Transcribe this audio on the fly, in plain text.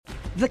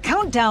The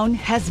countdown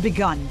has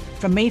begun.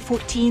 From May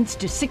 14th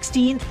to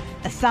 16th,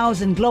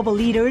 1,000 global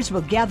leaders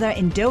will gather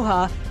in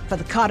Doha for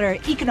the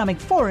Qatar Economic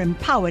Forum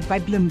powered by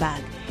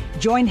Bloomberg.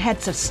 Join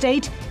heads of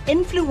state,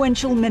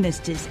 influential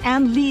ministers,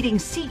 and leading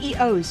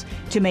CEOs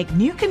to make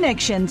new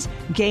connections,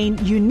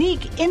 gain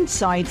unique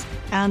insights,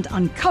 and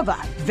uncover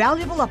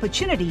valuable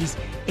opportunities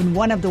in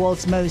one of the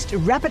world's most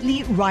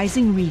rapidly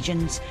rising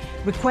regions.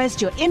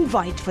 Request your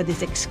invite for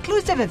this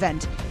exclusive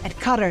event at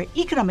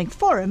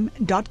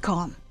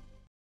QatarEconomicForum.com.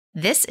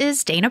 This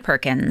is Dana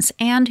Perkins,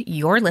 and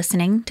you're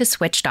listening to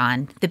Switched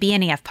On, the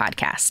BNEF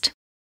podcast.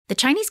 The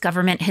Chinese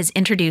government has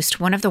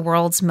introduced one of the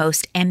world's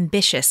most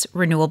ambitious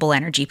renewable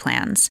energy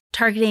plans,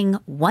 targeting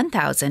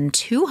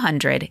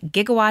 1,200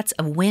 gigawatts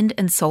of wind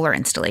and solar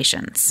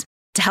installations.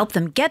 To help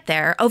them get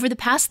there, over the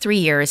past 3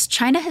 years,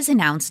 China has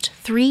announced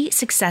 3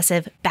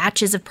 successive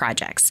batches of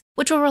projects,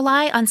 which will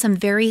rely on some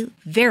very,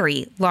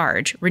 very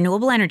large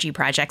renewable energy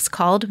projects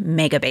called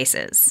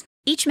Megabases.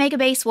 Each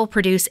megabase will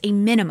produce a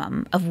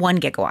minimum of 1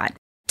 gigawatt.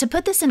 To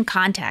put this in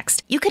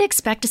context, you could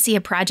expect to see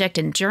a project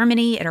in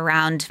Germany at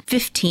around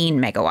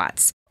 15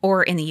 megawatts,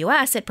 or in the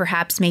US at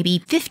perhaps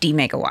maybe 50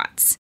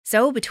 megawatts.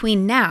 So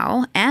between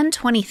now and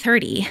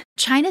 2030,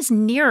 China's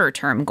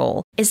nearer-term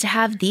goal is to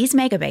have these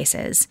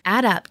megabases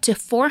add up to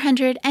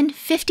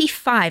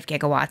 455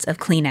 gigawatts of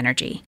clean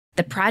energy.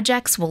 The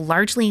projects will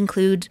largely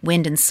include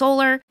wind and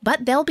solar,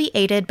 but they'll be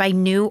aided by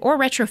new or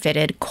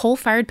retrofitted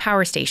coal-fired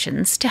power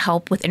stations to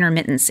help with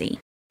intermittency.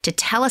 To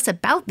tell us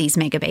about these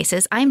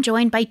megabases, I'm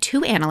joined by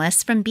 2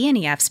 analysts from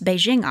BNEF's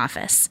Beijing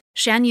office,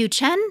 Shanyu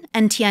Chen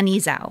and Tianyi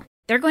Zhao.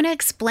 They're going to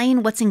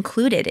explain what's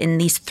included in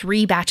these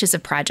 3 batches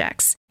of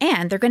projects,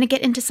 and they're going to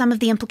get into some of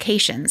the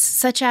implications,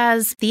 such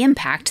as the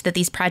impact that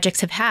these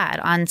projects have had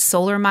on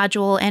solar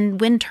module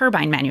and wind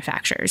turbine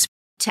manufacturers.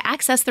 To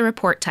access the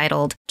report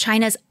titled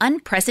China's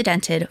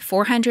Unprecedented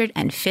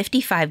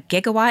 455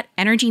 Gigawatt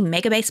Energy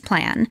Megabase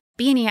Plan,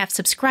 BNEF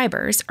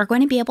subscribers are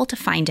going to be able to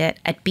find it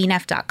at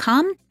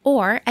bnef.com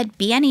or at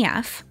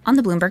BNEF on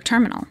the Bloomberg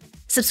terminal.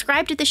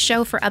 Subscribe to the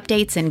show for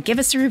updates and give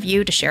us a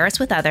review to share us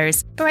with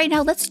others. But right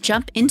now, let's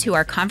jump into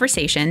our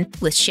conversation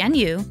with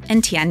Shanyu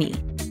and Tianyi.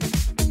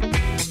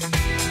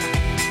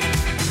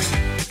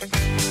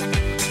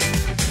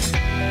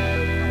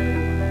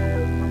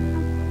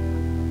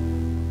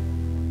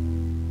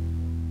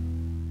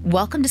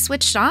 Welcome to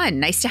Switched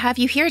On. Nice to have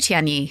you here,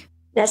 Tianyi.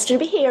 Nice to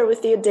be here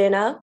with you,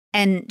 Dana.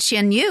 And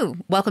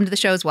Shanyu, welcome to the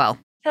show as well.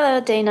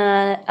 Hello,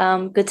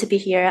 Dana. Good to be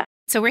here.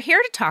 So we're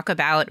here to talk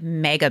about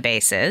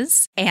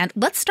megabases. And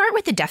let's start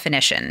with the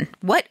definition.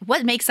 What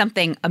makes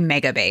something a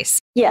megabase?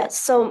 Yeah,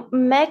 so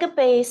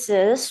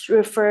megabases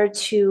refer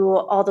to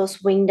all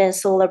those wind and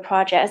solar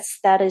projects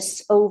that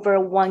is over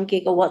 1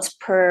 gigawatts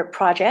per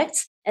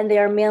project. And they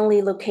are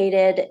mainly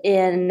located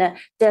in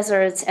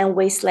deserts and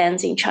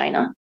wastelands in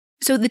China.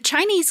 So the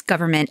Chinese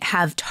government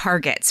have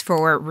targets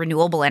for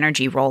renewable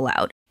energy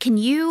rollout. Can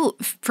you,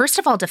 first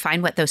of all,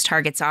 define what those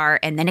targets are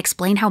and then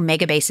explain how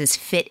megabases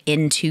fit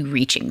into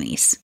reaching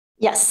these?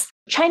 Yes.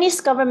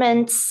 Chinese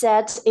government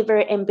set a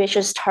very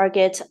ambitious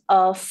target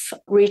of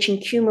reaching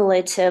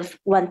cumulative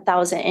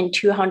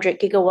 1,200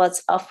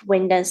 gigawatts of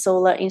wind and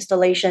solar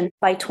installation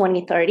by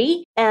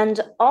 2030. And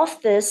of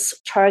this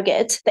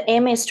target, the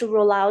aim is to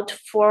roll out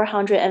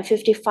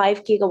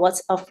 455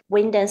 gigawatts of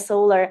wind and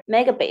solar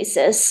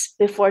megabases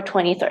before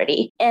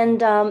 2030.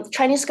 And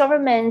Chinese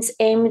government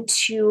aim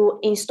to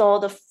install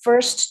the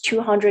first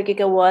 200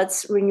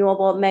 gigawatts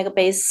renewable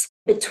megabase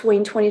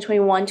between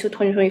 2021 to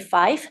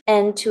 2025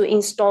 and to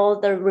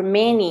install the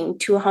remaining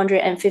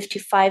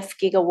 255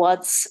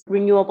 gigawatts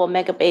renewable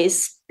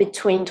megabase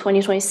between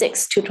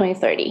 2026 to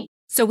 2030.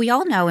 So we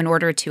all know in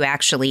order to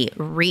actually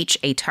reach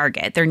a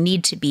target, there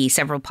need to be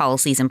several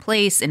policies in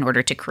place in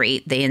order to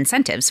create the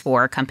incentives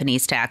for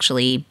companies to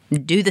actually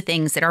do the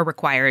things that are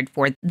required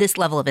for this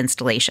level of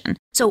installation.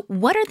 So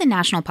what are the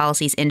national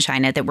policies in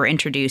China that were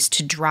introduced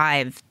to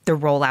drive the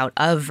rollout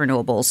of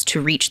renewables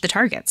to reach the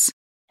targets?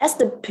 As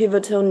the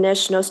pivotal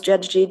national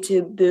strategy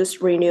to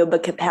boost renewable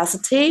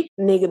capacity,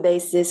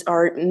 megabases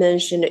are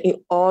mentioned in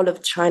all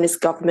of China's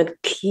government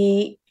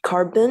key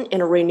carbon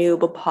and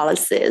renewable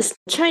policies.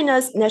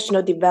 China's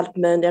National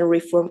Development and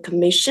Reform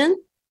Commission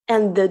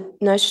and the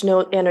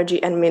National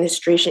Energy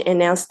Administration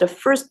announced the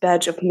first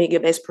batch of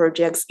megabase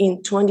projects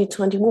in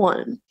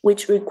 2021,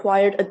 which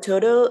required a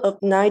total of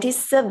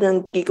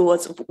 97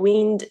 gigawatts of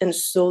wind and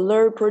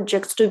solar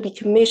projects to be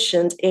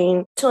commissioned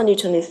in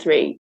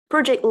 2023.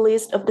 Project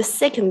list of the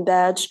second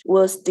batch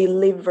was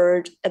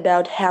delivered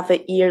about half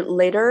a year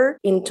later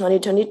in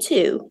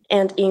 2022,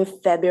 and in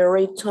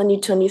February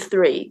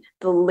 2023,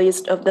 the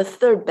list of the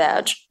third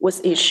batch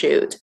was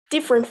issued.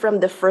 Different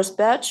from the first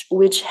batch,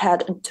 which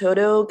had a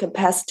total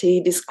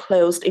capacity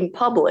disclosed in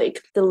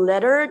public, the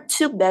latter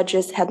 2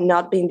 batches had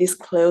not been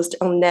disclosed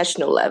on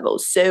national level,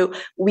 so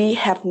we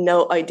have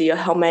no idea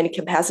how many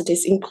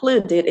capacities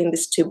included in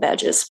these 2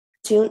 batches.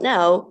 Till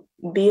now,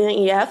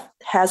 BNEF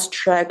has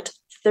tracked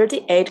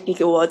 38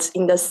 gigawatts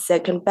in the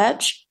second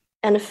batch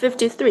and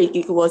 53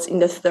 gigawatts in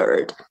the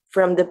third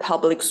from the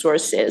public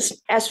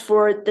sources. As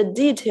for the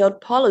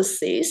detailed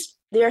policies,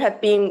 There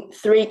have been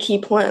three key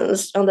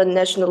plans on the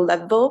national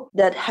level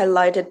that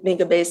highlighted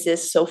megabases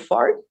so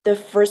far. The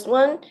first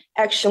one,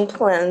 Action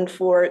Plan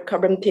for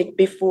Carbon Peak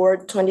Before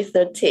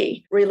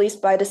 2030,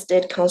 released by the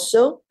State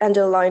Council,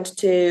 underlined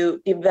to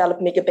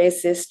develop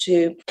megabases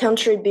to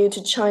contribute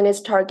to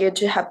China's target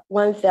to have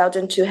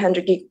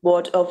 1,200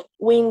 gigawatt of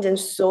wind and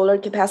solar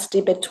capacity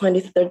by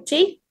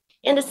 2030.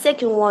 And the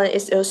second one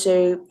is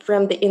also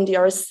from the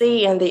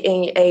NDRC and the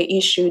NEA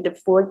issued the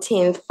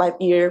 14th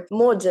five-year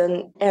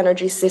Modern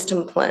Energy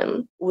System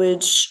Plan,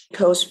 which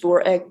calls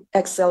for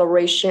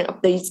acceleration of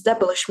the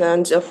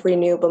establishment of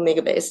renewable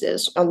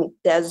megabases on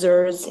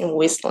deserts and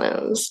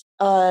wastelands.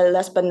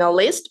 Last but not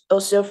least,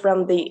 also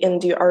from the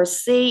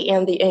NDRC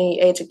and the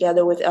NEA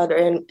together with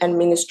other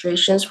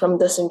administrations from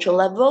the central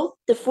level,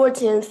 the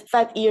 14th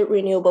five-year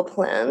renewable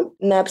plan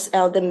maps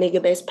out the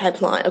megabase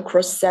pipeline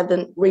across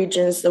 7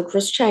 regions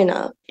across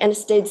China and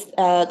states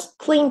that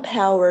clean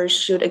power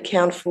should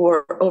account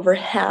for over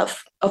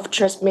half of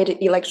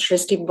transmitted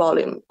electricity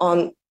volume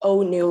on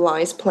all new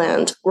lines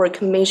planned or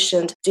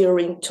commissioned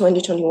during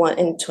 2021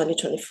 and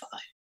 2025.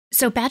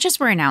 So batches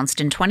were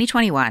announced in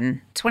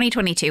 2021,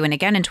 2022, and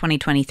again in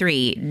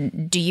 2023.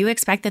 Do you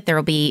expect that there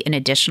will be an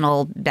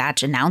additional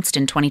batch announced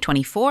in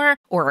 2024?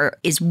 Or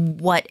is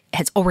what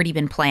has already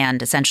been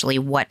planned essentially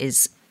what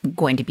is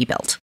going to be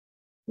built?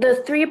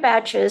 The 3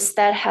 batches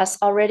that has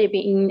already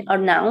been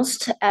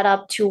announced add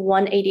up to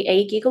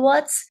 188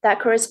 gigawatts. That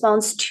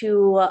corresponds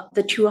to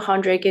the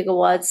 200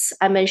 gigawatts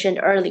I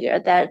mentioned earlier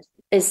that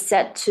is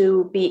set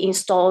to be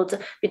installed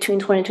between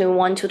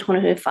 2021 to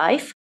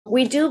 2025.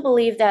 We do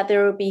believe that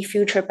there will be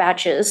future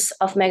batches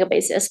of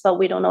megabases, but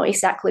we don't know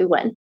exactly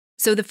when.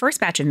 So the first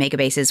batch of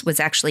megabases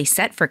was actually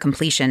set for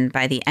completion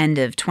by the end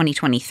of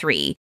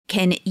 2023.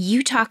 Can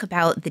you talk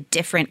about the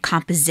different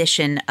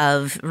composition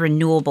of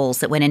renewables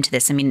that went into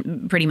this? I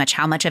mean, pretty much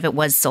how much of it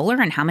was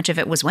solar and how much of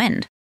it was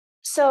wind?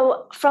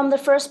 So from the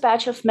first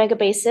batch of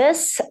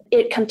megabases,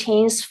 it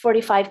contains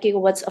 45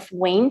 gigawatts of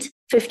wind,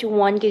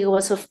 51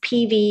 gigawatts of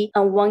PV,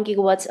 and 1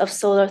 gigawatt of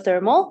solar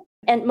thermal.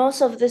 And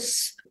most of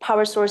these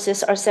power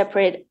sources are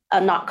separate,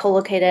 not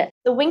co-located.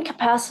 The wind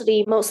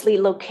capacity mostly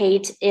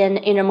located in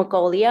Inner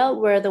Mongolia,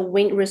 where the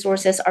wind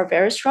resources are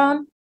very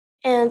strong.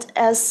 And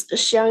as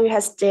Xiangyu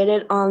has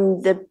stated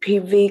on the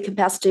PV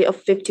capacity of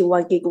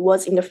 51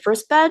 gigawatts in the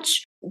first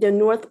batch, the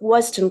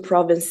northwestern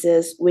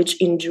provinces,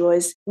 which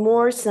enjoys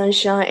more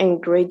sunshine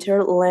and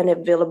greater land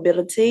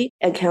availability,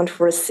 account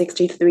for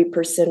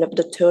 63% of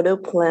the total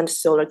planned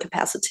solar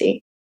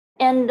capacity.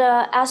 And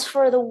as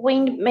for the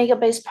wind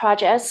megabase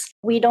projects,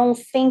 we don't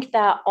think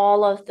that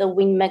all of the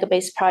wind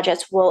megabase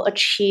projects will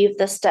achieve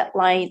this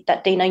deadline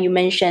that, Dana, you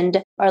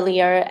mentioned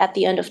earlier at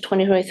the end of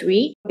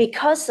 2023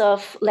 because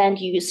of land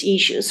use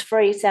issues.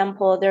 For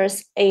example,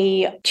 there's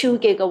a 2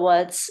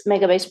 gigawatts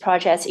megabase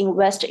project in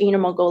West Inner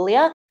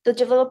Mongolia. The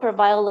developer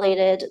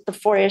violated the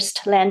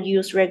forest land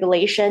use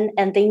regulation,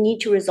 and they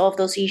need to resolve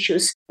those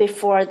issues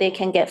before they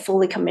can get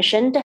fully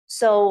commissioned.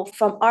 So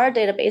from our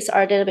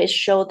database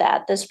showed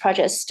that this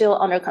project is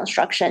still under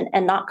construction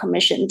and not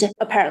commissioned.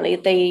 Apparently,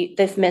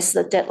 they've missed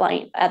the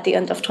deadline at the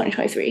end of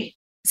 2023.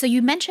 So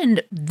you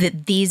mentioned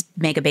that these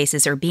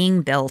megabases are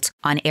being built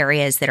on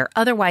areas that are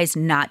otherwise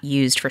not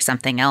used for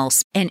something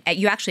else. And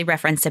you actually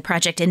referenced a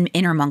project in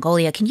Inner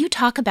Mongolia. Can you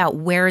talk about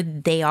where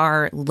they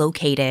are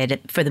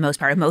located for the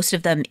most part? Are most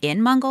of them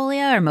in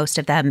Mongolia or most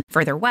of them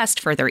further west,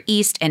 further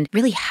east? And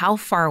really, how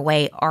far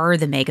away are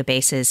the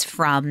megabases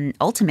from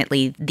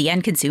ultimately the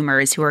end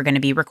consumers who are going to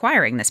be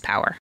requiring this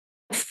power?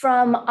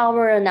 From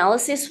our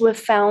analysis, we've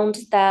found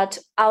that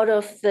out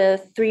of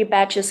the 3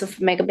 batches of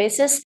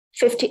megabases,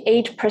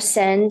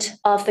 58%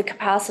 of the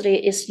capacity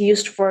is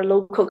used for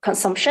local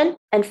consumption,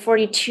 and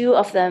 42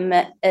 of them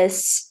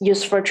is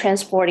used for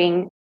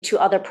transporting to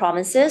other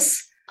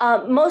provinces.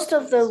 Most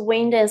of the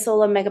wind and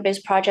solar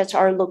megabase projects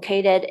are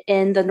located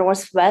in the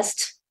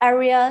northwest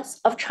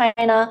areas of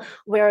China,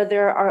 where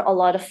there are a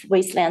lot of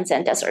wastelands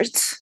and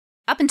deserts.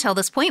 Up until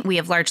this point, we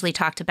have largely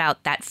talked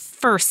about that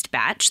first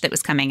batch that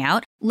was coming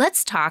out.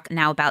 Let's talk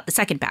now about the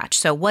second batch.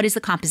 So what is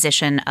the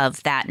composition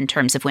of that in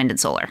terms of wind and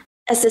solar?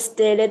 As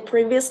stated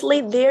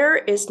previously, there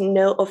is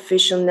no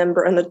official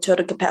number on the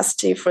total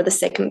capacity for the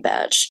second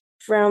batch.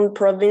 From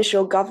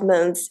provincial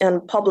governments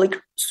and public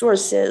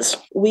sources,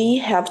 we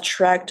have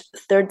tracked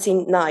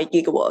 39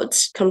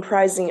 gigawatts,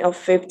 comprising of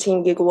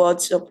 15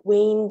 gigawatts of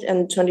wind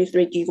and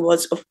 23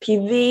 gigawatts of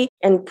PV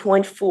and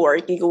 0.4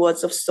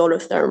 gigawatts of solar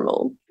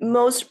thermal.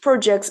 Most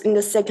projects in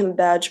the second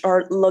batch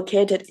are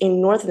located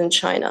in northern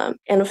China,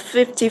 and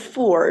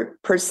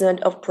 54%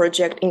 of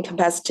project in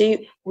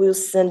capacity will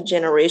send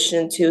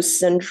generation to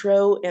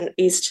central and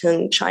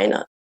eastern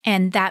China.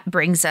 And that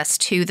brings us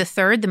to the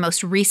third, the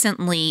most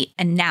recently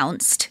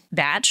announced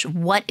batch.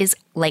 What is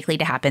likely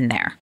to happen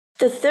there?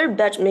 The third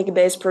batch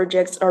megabase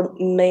projects are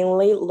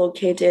mainly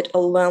located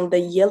along the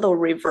Yellow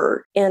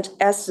River, and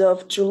as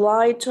of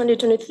July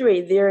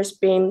 2023, there has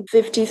been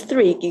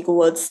 53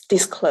 gigawatts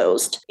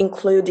disclosed,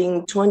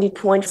 including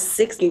 20.6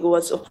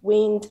 gigawatts of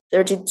wind,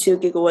 32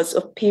 gigawatts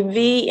of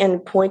PV, and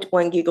 0.1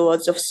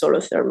 gigawatts of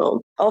solar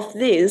thermal. Of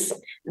this,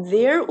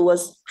 there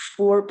was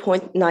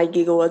 4.9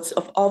 gigawatts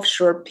of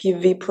offshore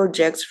PV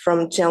projects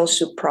from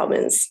Jiangsu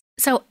province.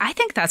 So I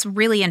think that's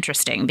really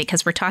interesting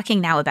because we're talking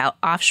now about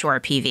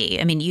offshore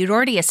PV. I mean, you'd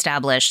already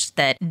established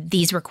that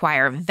these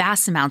require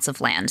vast amounts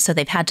of land. So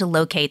they've had to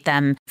locate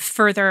them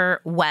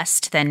further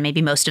west than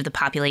maybe most of the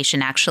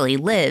population actually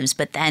lives.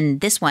 But then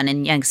this one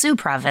in Jiangsu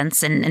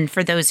province, and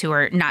for those who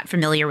are not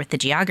familiar with the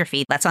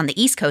geography, that's on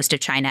the east coast of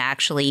China,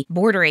 actually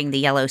bordering the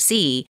Yellow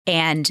Sea.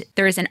 And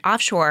there is an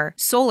offshore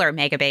solar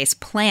megabase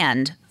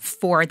planned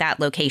for that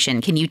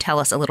location. Can you tell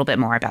us a little bit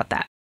more about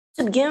that?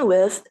 To begin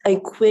with,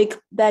 a quick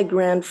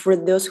background for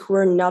those who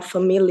are not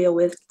familiar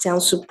with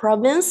Jiangsu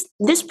province.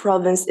 This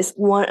province is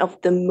one of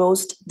the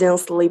most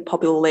densely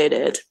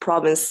populated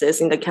provinces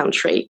in the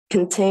country,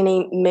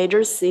 containing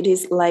major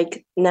cities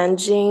like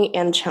Nanjing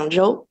and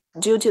Changzhou.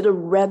 Due to the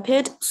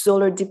rapid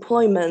solar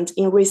deployment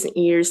in recent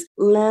years,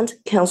 land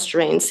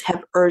constraints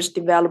have urged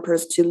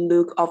developers to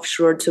look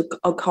offshore to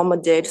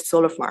accommodate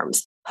solar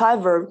farms.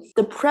 However,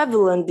 the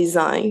prevalent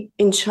design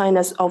in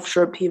China's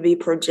offshore PV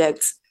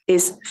projects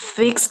is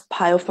fixed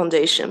pile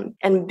foundation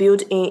and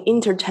built in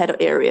intertidal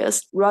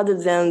areas rather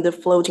than the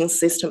floating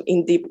system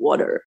in deep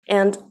water.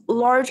 And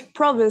large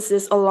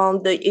provinces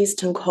along the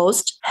eastern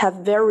coast have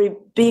very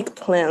big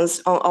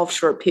plans on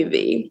offshore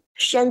PV.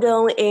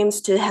 Shandong aims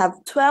to have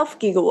 12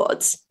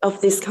 gigawatts of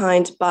this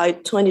kind by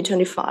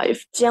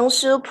 2025.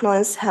 Jiangsu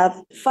plans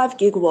have 5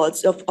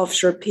 gigawatts of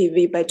offshore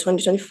PV by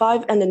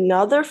 2025 and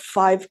another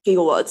 5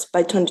 gigawatts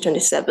by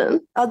 2027.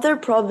 Other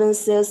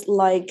provinces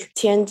like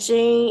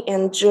Tianjin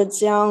and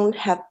Zhejiang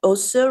have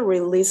also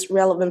released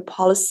relevant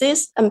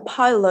policies and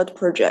pilot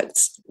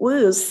projects. We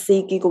will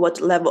see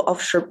gigawatt level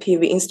offshore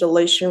PV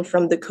installation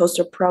from the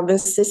coastal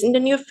provinces in the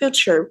near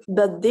future,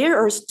 but there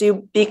are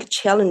still big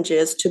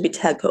challenges to be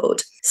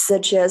tackled,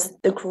 such as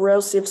the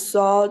corrosive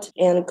salt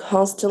and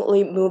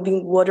constantly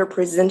moving water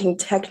presenting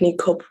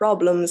technical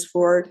problems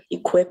for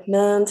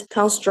equipment,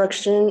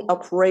 construction,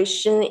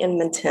 operation, and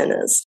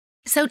maintenance.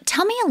 So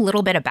tell me a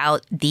little bit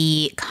about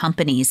the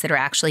companies that are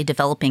actually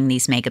developing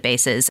these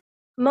megabases.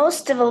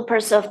 Most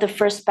developers of the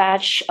first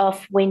batch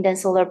of wind and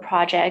solar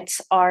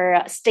projects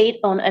are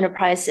state-owned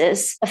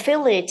enterprises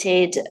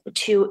affiliated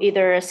to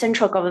either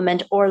central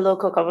government or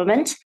local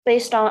government.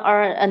 Based on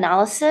our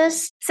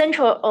analysis,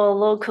 central or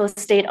local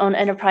state-owned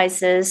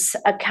enterprises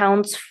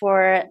accounts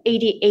for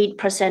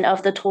 88%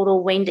 of the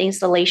total wind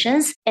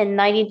installations and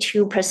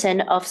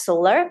 92% of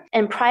solar,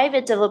 and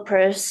private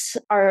developers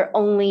are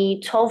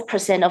only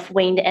 12% of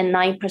wind and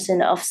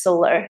 9% of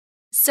solar.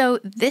 So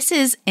this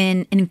is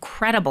an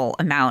incredible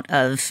amount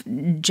of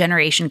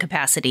generation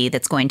capacity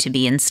that's going to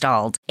be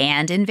installed.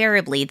 And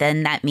invariably,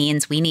 then that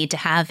means we need to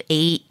have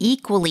a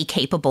equally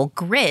capable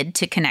grid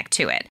to connect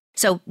to it.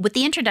 So with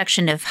the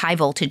introduction of high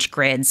voltage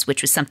grids,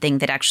 which was something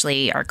that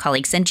actually our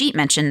colleague Sanjeet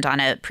mentioned on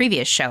a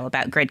previous show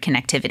about grid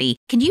connectivity,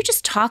 can you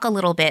just talk a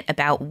little bit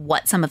about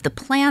what some of the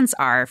plans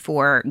are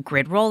for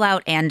grid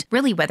rollout and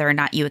really whether or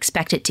not you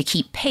expect it to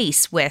keep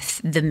pace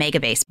with the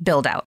megabase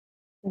build out?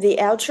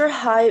 The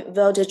ultra-high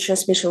voltage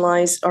transmission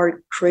lines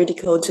are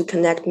critical to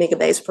connect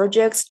megabase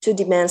projects to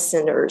demand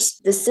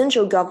centers. The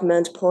central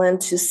government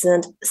plans to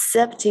send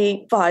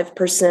 75%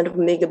 of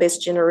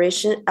megabase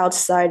generation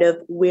outside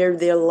of where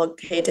they're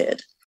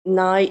located.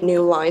 9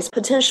 new lines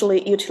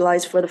potentially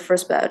utilized for the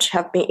first batch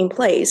have been in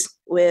place,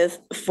 with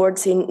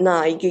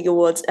 49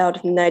 gigawatts out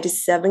of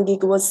 97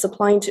 gigawatts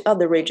supplying to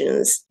other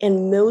regions.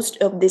 And most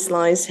of these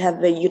lines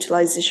have a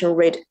utilization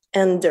rate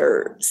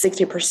under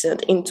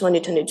 60% in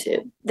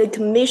 2022. The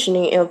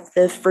commissioning of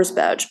the first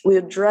batch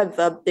will drive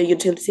up the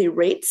utility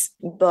rates,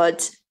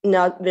 but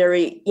not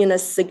very in a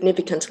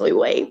significantly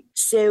way.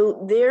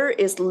 So there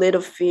is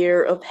little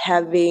fear of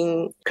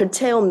having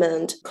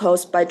curtailment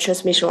caused by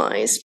transmission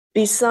lines.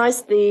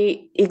 Besides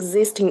the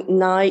existing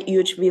 9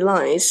 UHV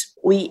lines,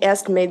 we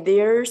estimate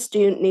there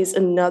still needs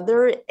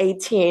another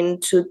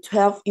 18 to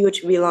 12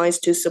 UHV lines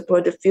to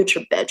support the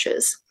future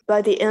batches.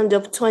 By the end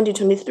of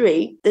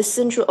 2023, the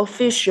central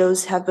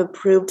officials have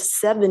approved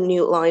 7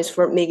 new lines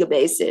for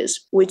megabases,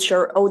 which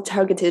are all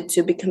targeted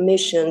to be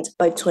commissioned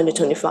by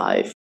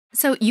 2025.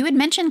 So you had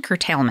mentioned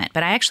curtailment,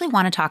 but I actually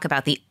want to talk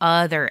about the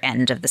other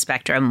end of the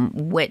spectrum,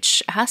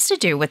 which has to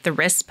do with the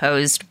risks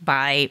posed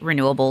by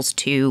renewables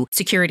to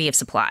security of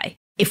supply.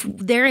 If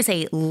there is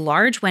a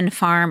large wind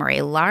farm or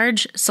a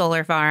large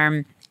solar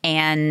farm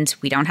and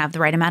we don't have the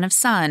right amount of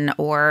sun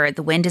or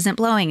the wind isn't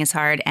blowing as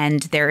hard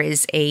and there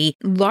is a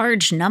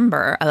large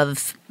number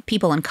of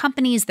people and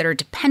companies that are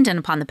dependent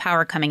upon the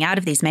power coming out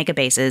of these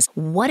megabases,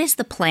 what is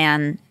the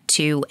plan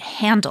to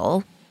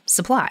handle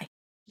supply?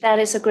 That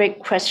is a great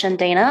question,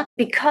 Dana.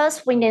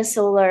 Because wind and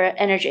solar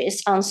energy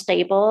is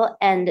unstable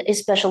and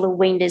especially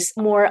wind is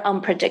more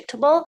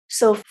unpredictable.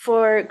 So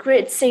for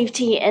grid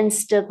safety and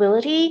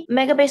stability,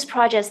 megabase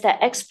projects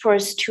that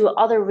export to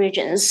other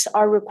regions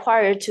are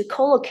required to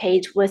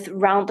co-locate with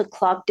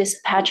round-the-clock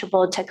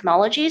dispatchable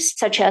technologies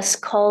such as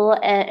coal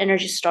and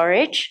energy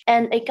storage.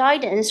 And a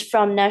guidance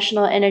from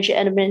National Energy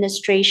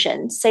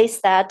Administration says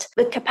that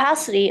the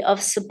capacity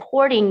of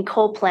supporting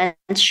coal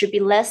plants should be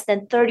less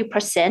than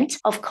 30%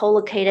 of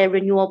co-located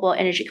renewable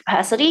energy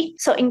capacity.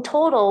 So in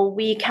total,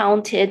 we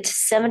counted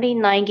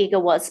 79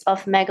 gigawatts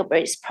of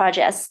megabase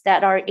projects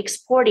that are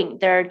exporting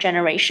their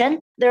generation.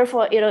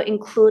 Therefore, it'll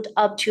include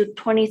up to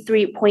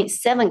 23.7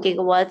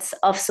 gigawatts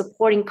of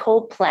supporting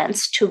coal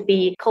plants to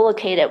be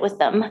co-located with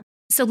them.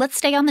 So let's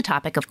stay on the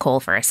topic of coal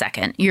for a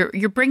second.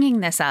 You're bringing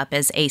this up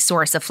as a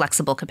source of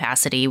flexible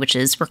capacity, which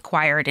is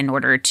required in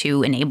order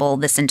to enable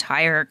this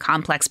entire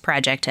complex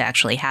project to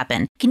actually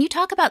happen. Can you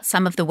talk about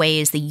some of the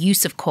ways the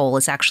use of coal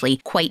is actually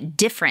quite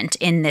different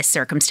in this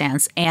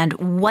circumstance and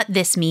what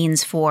this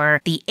means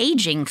for the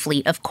aging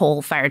fleet of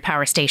coal-fired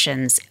power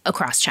stations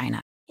across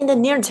China? In the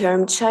near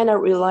term, China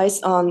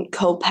relies on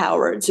coal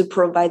power to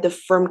provide the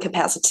firm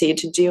capacity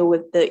to deal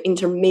with the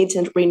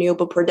intermittent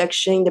renewable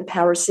production in the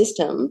power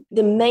system.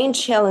 The main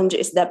challenge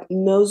is that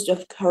most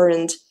of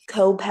current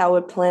coal power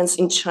plants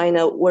in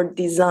China were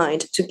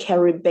designed to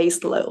carry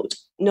base load,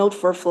 not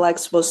for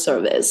flexible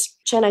service.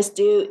 China is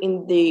still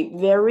in the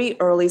very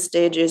early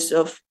stages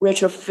of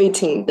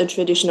retrofitting the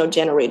traditional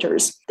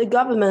generators. The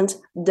government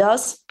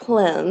does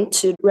plan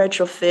to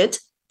retrofit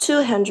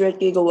 200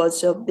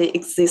 gigawatts of the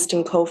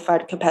existing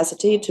coal-fired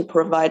capacity to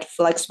provide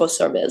flexible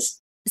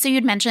service. So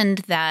you'd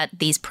mentioned that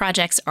these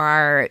projects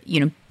are,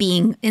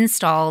 being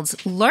installed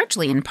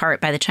largely in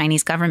part by the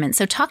Chinese government.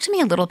 So talk to me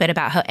a little bit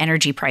about how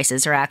energy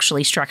prices are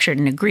actually structured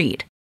and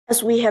agreed.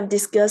 As we have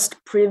discussed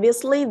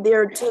previously,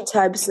 there are two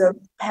types of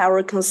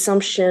power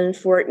consumption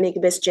for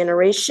megabase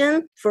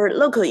generation, for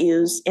local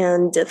use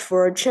and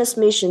for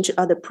transmission to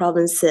other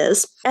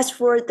provinces. As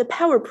for the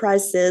power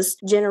prices,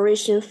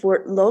 generation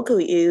for local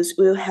use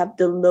will have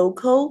the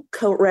local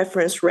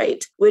co-reference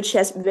rate, which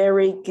has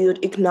very good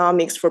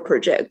economics for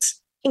projects.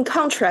 In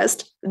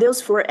contrast,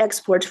 those for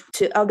export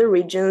to other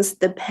regions,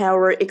 the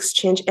power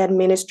exchange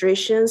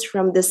administrations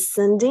from the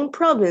sending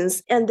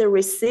province and the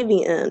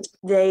receiving end,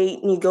 they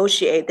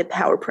negotiate the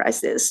power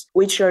prices,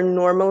 which are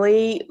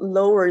normally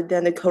lower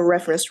than the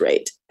co-reference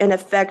rate and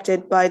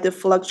affected by the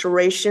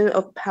fluctuation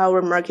of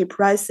power market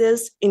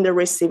prices in the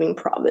receiving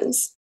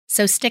province.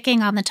 So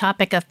sticking on the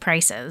topic of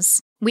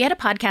prices, we had a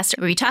podcast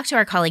where we talked to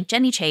our colleague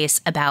Jenny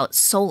Chase about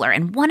solar,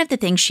 and one of the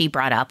things she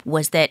brought up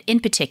was that, in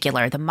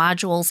particular, the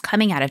modules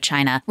coming out of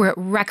China were at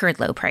record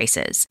low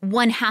prices.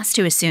 One has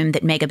to assume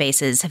that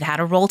megabases have had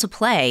a role to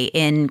play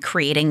in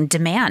creating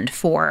demand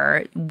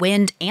for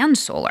wind and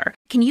solar.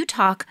 Can you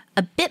talk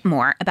a bit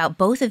more about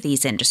both of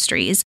these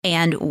industries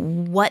and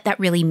what that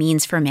really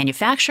means for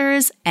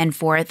manufacturers and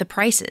for the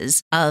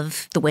prices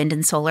of the wind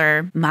and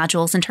solar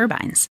modules and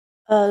turbines?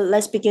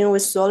 Let's begin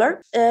with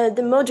solar.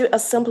 The module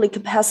assembly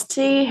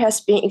capacity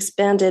has been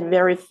expanded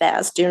very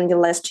fast during the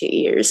last 2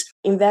 years.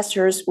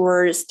 Investors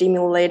were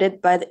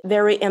stimulated by the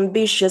very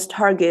ambitious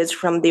targets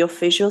from the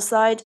official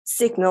side,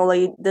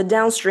 signaling the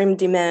downstream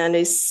demand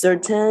is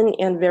certain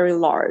and very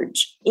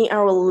large. In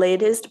our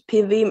latest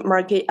PV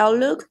market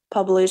outlook,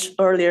 published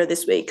earlier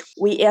this week,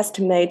 we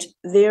estimate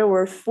there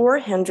were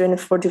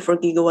 444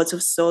 gigawatts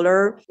of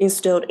solar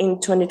installed in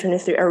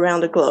 2023 around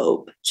the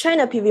globe.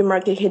 China PV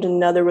market hit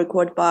another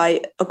record by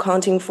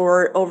accounting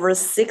for over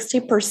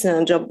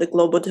 60% of the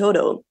global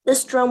total. The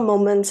strong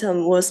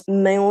momentum was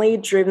mainly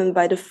driven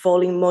by the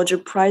falling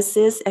module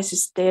prices, as you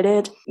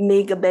stated,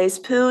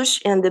 megabase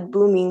push, and the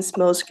booming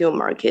small-scale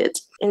market.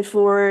 And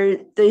for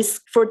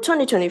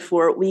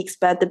 2024, we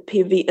expect the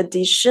PV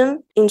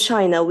addition in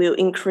China will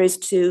increase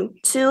to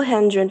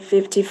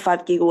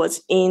 255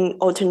 gigawatts in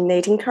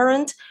alternating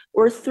current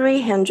or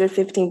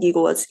 315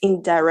 gigawatts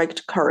in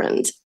direct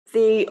current.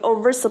 The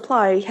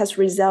oversupply has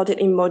resulted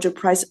in module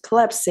price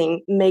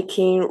collapsing,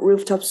 making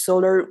rooftop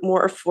solar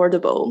more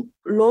affordable.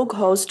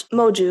 Low-cost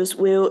modules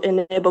will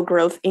enable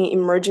growth in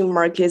emerging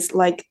markets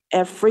like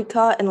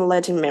Africa and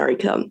Latin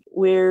America,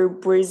 where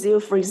Brazil,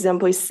 for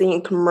example, is seeing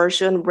a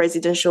commercial and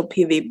residential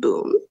PV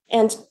boom.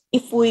 And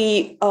if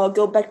we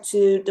go back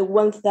to the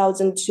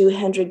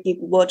 1,200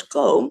 gigawatt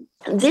goal,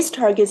 this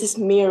target is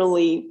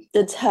merely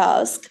the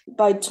task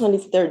by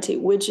 2030,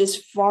 which is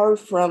far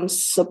from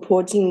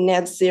supporting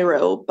net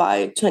zero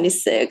by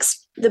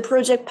 2026. The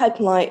project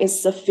pipeline is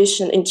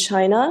sufficient in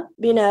China.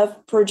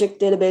 BNF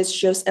project database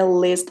shows at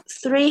least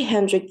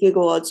 300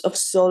 gigawatts of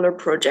solar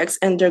projects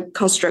under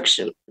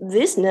construction.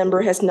 This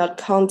number has not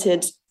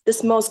counted the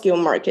small-scale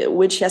market,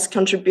 which has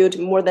contributed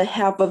more than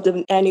half of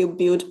the annual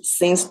build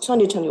since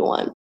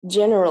 2021.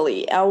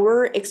 Generally,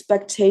 our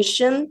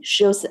expectation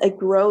shows a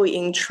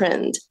growing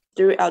trend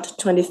throughout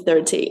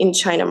 2030 in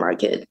China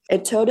market. A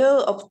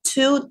total of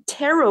 2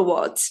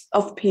 terawatts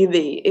of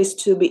PV is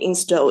to be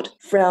installed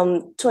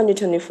from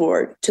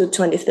 2024 to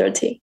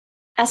 2030.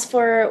 As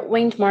for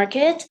wind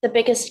market, the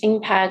biggest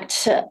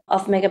impact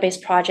of Megabase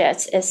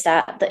projects is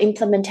that the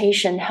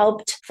implementation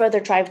helped further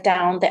drive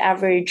down the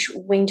average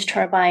wind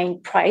turbine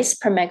price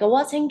per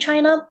megawatt in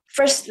China.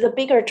 First, the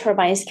bigger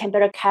turbines can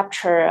better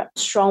capture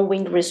strong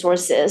wind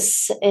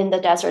resources in the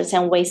deserts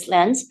and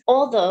wastelands.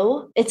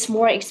 Although it's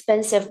more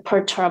expensive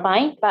per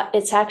turbine, but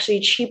it's actually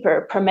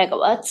cheaper per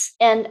megawatt.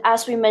 And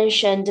as we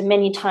mentioned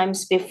many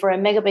times before,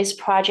 Megabase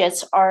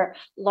projects are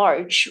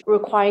large,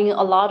 requiring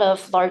a lot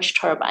of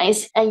large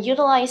turbines. And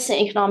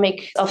utilizing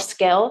economic of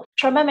scale,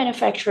 turbine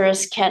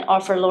manufacturers can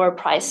offer lower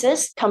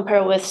prices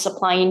compared with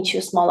supplying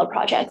to smaller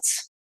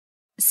projects.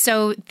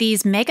 So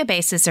these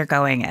megabases are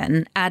going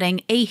in,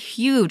 adding a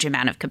huge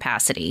amount of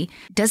capacity.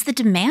 Does the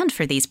demand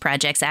for these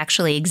projects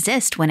actually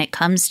exist when it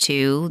comes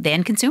to the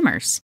end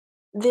consumers?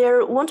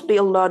 There won't be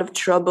a lot of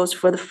troubles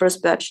for the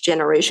first batch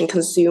generation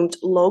consumed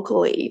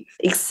locally,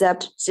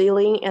 except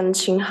Jilin and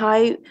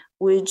Qinghai,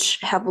 which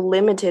have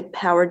limited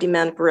power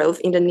demand growth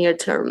in the near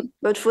term.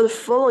 But for the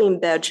following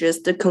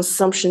batches, the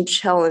consumption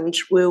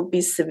challenge will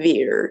be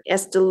severe,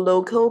 as the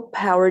local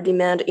power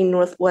demand in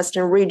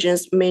northwestern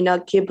regions may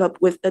not keep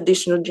up with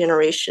additional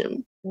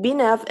generation.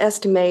 BNEF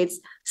estimates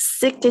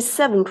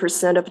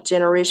 67% of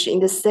generation in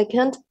the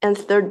second and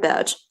third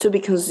batch to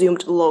be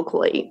consumed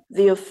locally.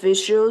 The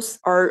officials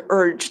are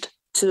urged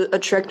to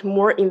attract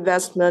more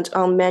investment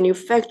on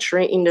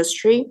manufacturing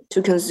industry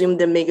to consume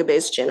the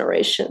megabase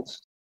generations.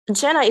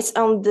 China is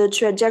on the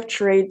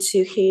trajectory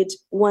to hit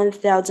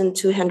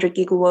 1,200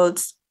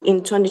 gigawatts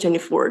in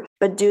 2024,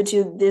 but due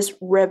to this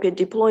rapid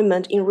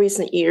deployment in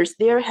recent years,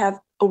 there have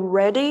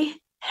already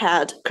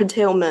had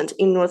curtailment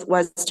in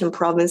northwestern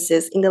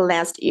provinces in the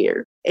last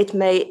year. It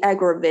may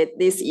aggravate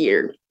this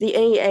year. The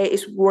NEA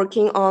is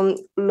working on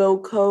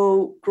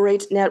local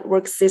grid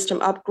network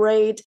system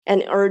upgrade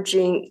and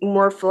urging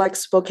more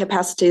flexible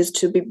capacities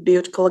to be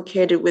built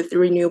co-located with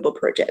renewable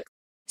projects.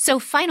 So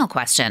final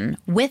question,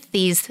 with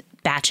these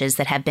batches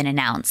that have been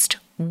announced,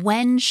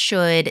 when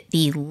should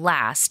the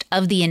last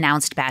of the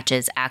announced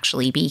batches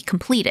actually be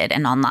completed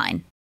and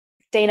online?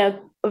 Dana,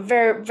 a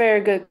very,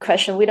 very good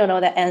question. We don't know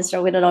the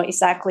answer. We don't know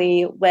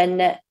exactly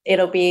when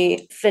it'll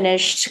be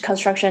finished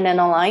construction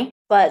and online.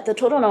 But the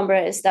total number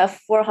is that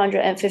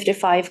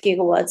 455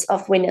 gigawatts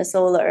of wind and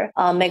solar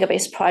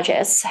megabase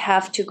projects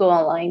have to go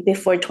online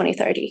before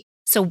 2030.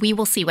 So we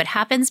will see what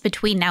happens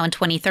between now and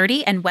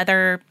 2030 and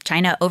whether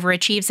China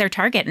overachieves their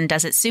target and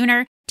does it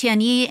sooner.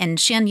 Tianyi and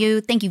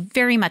Xianyu, thank you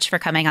very much for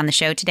coming on the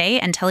show today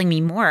and telling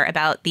me more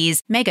about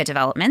these mega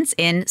developments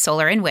in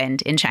solar and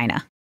wind in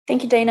China.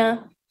 Thank you,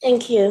 Dana.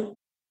 Thank you.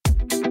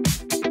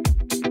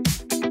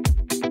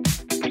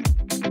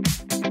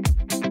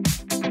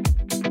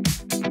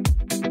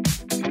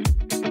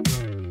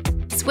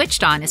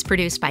 Switched On is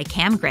produced by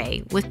Cam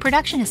Gray with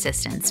production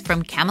assistance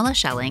from Kamala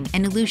Schelling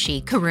and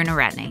Ilushi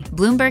Karunaratne.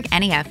 Bloomberg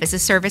NEF is a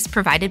service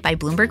provided by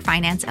Bloomberg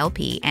Finance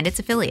LP and its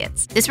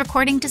affiliates. This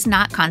recording does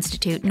not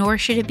constitute, nor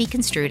should it be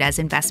construed as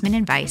investment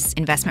advice,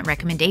 investment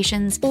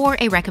recommendations, or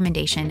a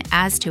recommendation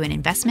as to an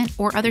investment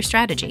or other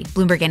strategy.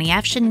 Bloomberg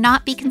NEF should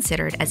not be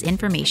considered as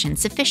information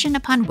sufficient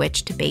upon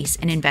which to base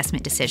an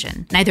investment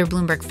decision. Neither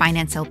Bloomberg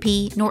Finance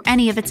LP nor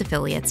any of its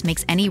affiliates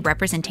makes any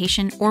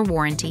representation or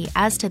warranty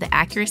as to the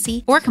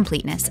accuracy or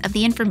completeness of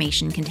the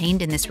information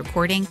contained in this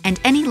recording, and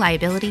any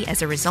liability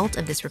as a result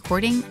of this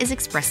recording is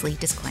expressly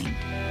disclaimed.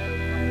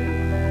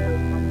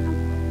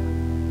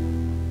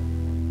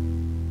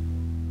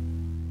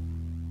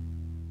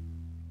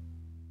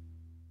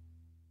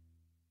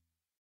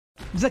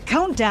 The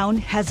countdown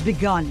has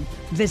begun.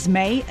 This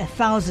May,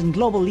 1,000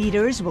 global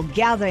leaders will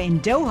gather in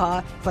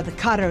Doha for the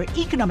Qatar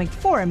Economic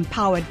Forum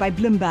powered by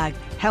Bloomberg,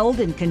 held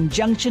in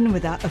conjunction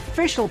with our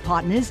official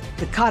partners,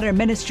 the Qatar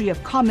Ministry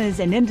of Commerce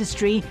and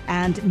Industry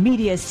and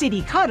Media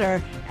City Qatar,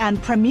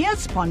 and premier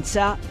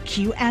sponsor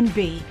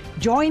Q&B.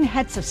 Join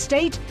heads of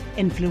state,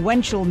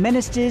 influential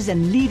ministers,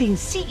 and leading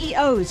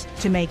CEOs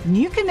to make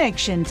new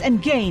connections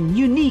and gain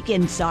unique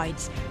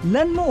insights.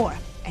 Learn more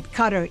at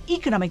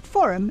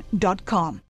QatarEconomicForum.com.